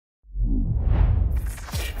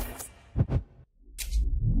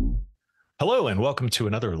Hello and welcome to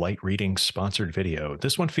another Light Reading sponsored video.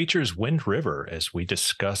 This one features Wind River as we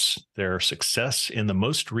discuss their success in the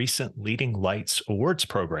most recent Leading Lights Awards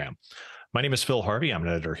program. My name is Phil Harvey. I'm an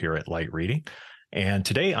editor here at Light Reading. And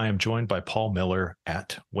today I am joined by Paul Miller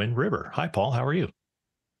at Wind River. Hi, Paul. How are you?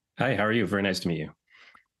 Hi, how are you? Very nice to meet you.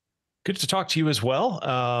 Good to talk to you as well.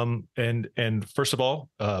 And first of all,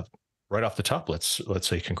 right off the top, let's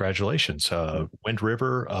say congratulations. Wind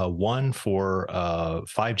River won for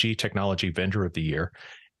 5G Technology Vendor of the Year,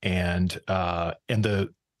 and the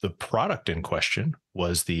product in question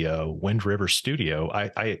was the Wind River Studio.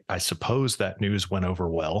 I suppose that news went over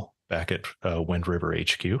well back at Wind River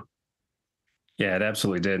HQ. Yeah, it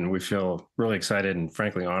absolutely did, and we feel really excited and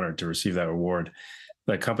frankly honored to receive that award.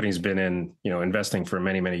 The company's been investing for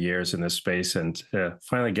many, many years in this space, and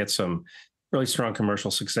finally get some really strong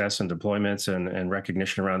commercial success and deployments and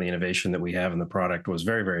recognition around the innovation that we have in the product was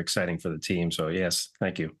very, very exciting for the team. So yes,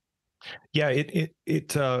 thank you. Yeah,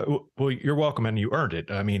 well, you're welcome, and you earned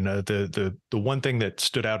it. I mean, the one thing that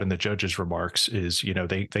stood out in the judges' remarks is,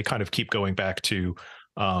 they kind of keep going back to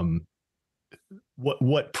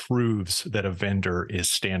what proves that a vendor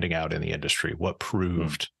is standing out in the industry. What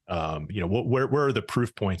proved, where are the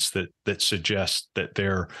proof points that suggest that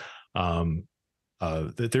they're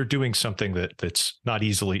doing something that's not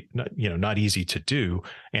easy to do,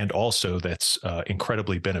 and also that's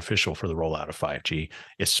incredibly beneficial for the rollout of 5G,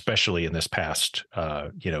 especially in this past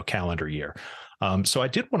calendar year. So I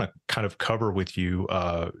did want to kind of cover with you,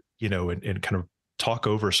 and kind of talk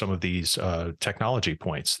over some of these technology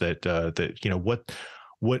points that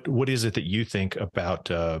what is it that you think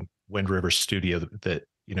about Wind River Studio that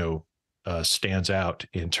stands out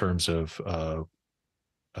in terms of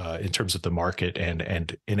the market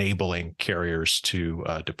and enabling carriers to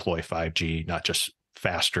deploy 5G, not just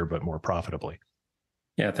faster, but more profitably?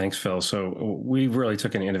 Yeah, thanks, Phil. So we really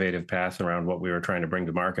took an innovative path around what we were trying to bring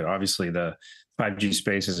to market. Obviously, the 5G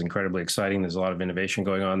space is incredibly exciting. There's a lot of innovation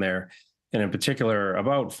going on there. And in particular,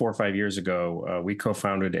 about 4 or 5 years ago, we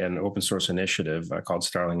co-founded an open source initiative called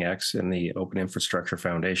StarlingX in the Open Infrastructure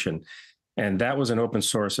Foundation. And that was an open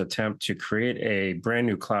source attempt to create a brand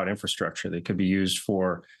new cloud infrastructure that could be used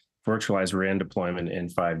for virtualized RAN deployment in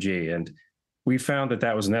 5G. And we found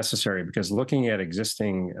that was necessary because looking at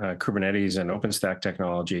existing Kubernetes and OpenStack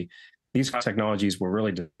technology, these technologies were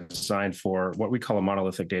really designed for what we call a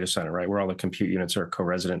monolithic data center, right? Where all the compute units are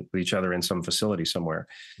co-resident with each other in some facility somewhere.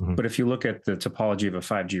 Mm-hmm. But if you look at the topology of a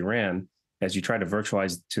 5G RAN, as you try to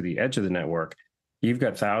virtualize to the edge of the network, you've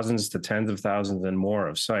got thousands to tens of thousands and more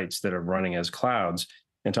of sites that are running as clouds.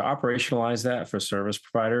 And to operationalize that for a service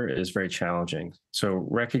provider is very challenging. So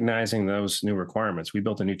recognizing those new requirements, we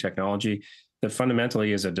built a new technology that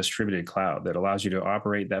fundamentally is a distributed cloud that allows you to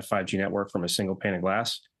operate that 5G network from a single pane of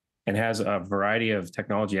glass and has a variety of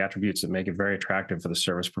technology attributes that make it very attractive for the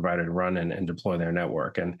service provider to run and deploy their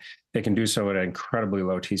network. And they can do so at an incredibly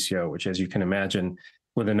low TCO, which, as you can imagine,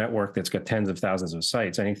 with a network that's got tens of thousands of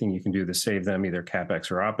sites, anything you can do to save them either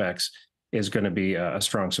CapEx or OpEx is going to be a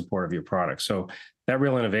strong support of your product. So that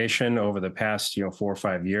real innovation over the past 4 or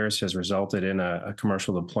 5 years has resulted in a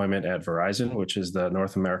commercial deployment at Verizon, which is the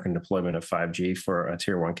North American deployment of 5G for a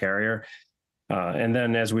tier 1 carrier. And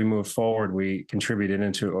then as we move forward, we contributed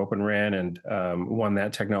into Open RAN and won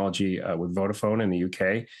that technology with Vodafone in the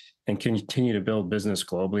UK and continue to build business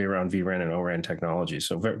globally around vRAN and ORAN technology.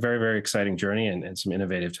 So very, very exciting journey and some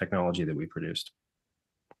innovative technology that we produced.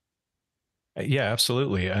 Yeah,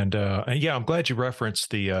 absolutely. And yeah, I'm glad you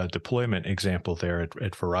referenced the deployment example there at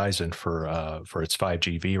Verizon for its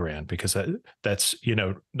 5G vRAN, because that's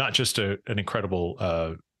not just an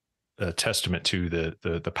incredible a testament to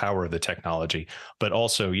the power of the technology, but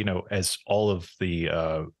also, as all of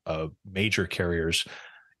the major carriers,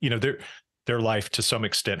 their life to some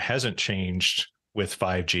extent hasn't changed with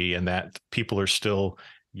 5G, and that people are still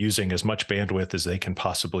using as much bandwidth as they can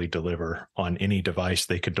possibly deliver on any device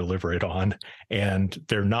they could deliver it on, and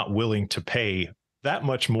they're not willing to pay that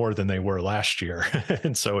much more than they were last year.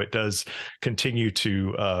 And so it does continue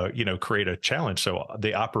to, create a challenge. So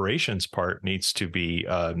the operations part needs to be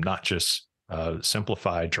not just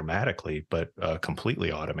simplified dramatically, but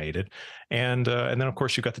completely automated. And then of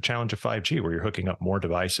course you've got the challenge of 5G, where you're hooking up more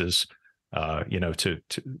devices, with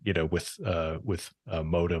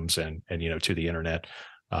modems and to the internet,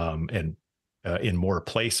 and in more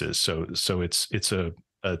places. So it's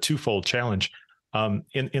a twofold challenge. In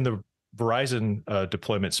the Verizon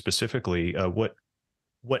deployment specifically,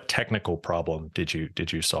 what technical problem did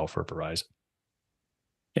you solve for Verizon?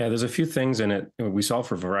 Yeah, there's a few things in it we solve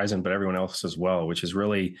for Verizon, but everyone else as well, which is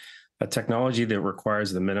really A technology that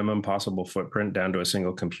requires the minimum possible footprint down to a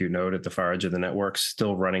single compute node at the far edge of the network,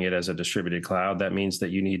 still running it as a distributed cloud. That means that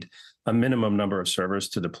you need a minimum number of servers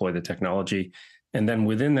to deploy the technology. And then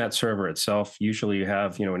within that server itself, usually you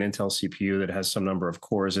have, an Intel CPU that has some number of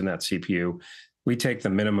cores in that CPU. We take the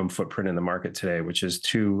minimum footprint in the market today, which is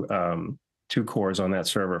two cores on that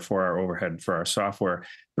server for our overhead for our software.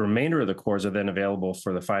 The remainder of the cores are then available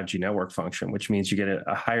for the 5G network function, which means you get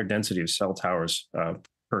a higher density of cell towers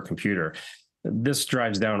per computer. This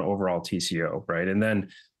drives down overall TCO, right? And then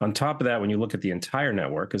on top of that, when you look at the entire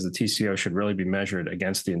network, because the TCO should really be measured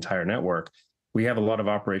against the entire network, we have a lot of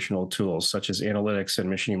operational tools such as analytics and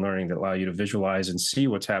machine learning that allow you to visualize and see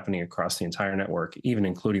what's happening across the entire network, even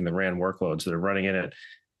including the RAN workloads that are running in it.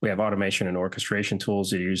 We have automation and orchestration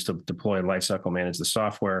tools that are used to deploy and lifecycle manage the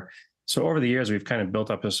software. So over the years, we've kind of built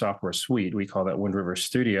up a software suite. We call that Wind River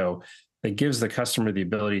Studio, that gives the customer the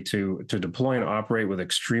ability to deploy and operate with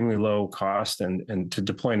extremely low cost and to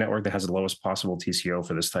deploy a network that has the lowest possible TCO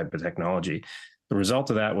for this type of technology. The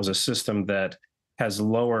result of that was a system that has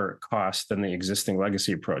lower cost than the existing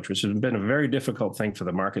legacy approach, which has been a very difficult thing for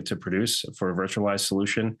the market to produce for a virtualized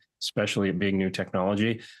solution, especially it being new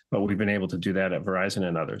technology. But we've been able to do that at Verizon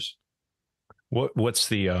and others. What's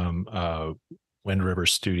the Wind River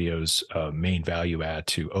Studio's main value add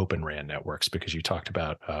to Open RAN networks? Because you talked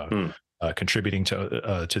about contributing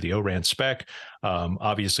to the O-RAN spec.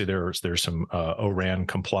 Obviously, there's some O-RAN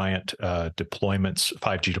compliant deployments,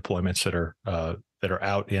 5G deployments that are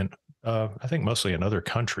out in I think mostly in other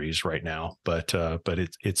countries right now. But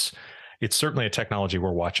it's certainly a technology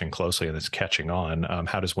we're watching closely and it's catching on.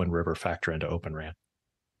 How does Wind River factor into Open RAN?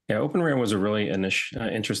 Yeah, Open RAN was a really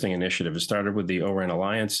interesting initiative. It started with the O-RAN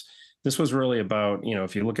Alliance. This was really about,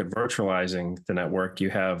 if you look at virtualizing the network, you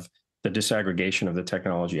have the disaggregation of the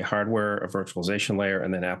technology, hardware, a virtualization layer,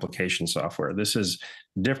 and then application software. This is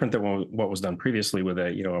different than what was done previously with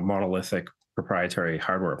a monolithic proprietary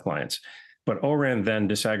hardware appliance. But O-RAN then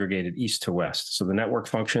disaggregated east to west. So the network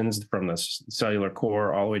functions from the cellular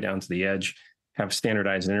core all the way down to the edge have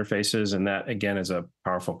standardized interfaces. And that, again, is a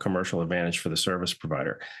powerful commercial advantage for the service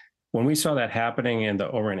provider. When we saw that happening and the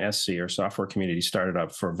O-RAN SC or software community started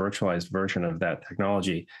up for a virtualized version of that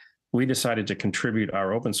technology, we decided to contribute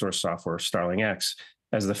our open source software, StarlingX,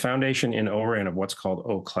 as the foundation in O-RAN of what's called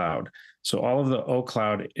O-Cloud. So all of the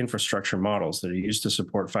O-Cloud infrastructure models that are used to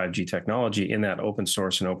support 5G technology in that open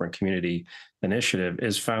source and open community initiative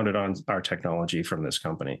is founded on our technology from this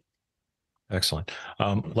company. Excellent.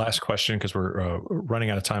 Last question, because we're running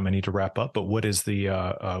out of time. I need to wrap up. But what is the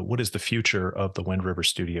future of the Wind River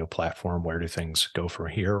Studio platform? Where do things go from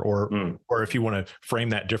here? Or if you want to frame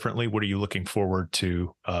that differently, what are you looking forward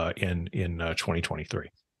to in 2023?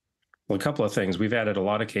 Well, a couple of things. We've added a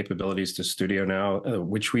lot of capabilities to Studio now,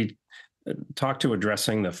 which we talk to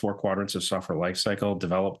addressing the 4 quadrants of software lifecycle: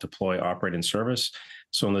 develop, deploy, operate, and service.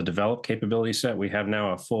 So in the develop capability set, we have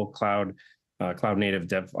now a full cloud native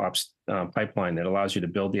DevOps pipeline that allows you to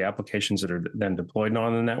build the applications that are then deployed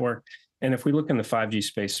on the network. And if we look in the 5G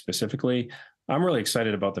space specifically, I'm really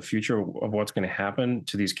excited about the future of what's going to happen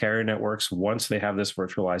to these carrier networks once they have this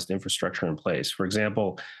virtualized infrastructure in place. For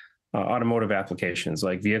example, automotive applications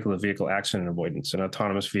like vehicle-to-vehicle accident avoidance and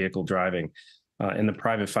autonomous vehicle driving. In the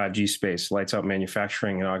private 5G space, lights out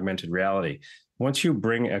manufacturing and augmented reality. Once you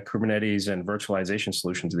bring a Kubernetes and virtualization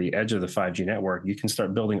solution to the edge of the 5G network, you can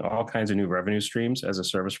start building all kinds of new revenue streams as a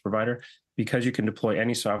service provider because you can deploy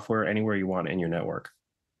any software anywhere you want in your network.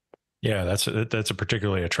 Yeah, that's a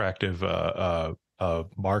particularly attractive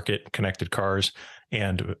market, connected cars,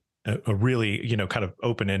 and a really, kind of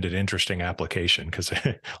open-ended, interesting application because,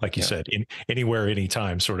 like you said, anywhere,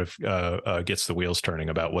 anytime sort of gets the wheels turning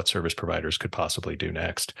about what service providers could possibly do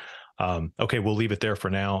next. Okay, we'll leave it there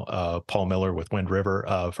for now. Paul Miller with Wind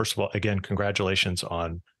River. First of all, again, congratulations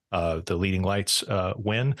on the Leading Lights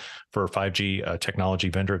win for 5G Technology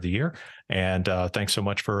Vendor of the Year. And thanks so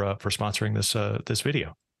much for sponsoring this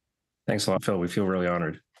video. Thanks a lot, Phil. We feel really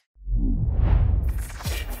honored.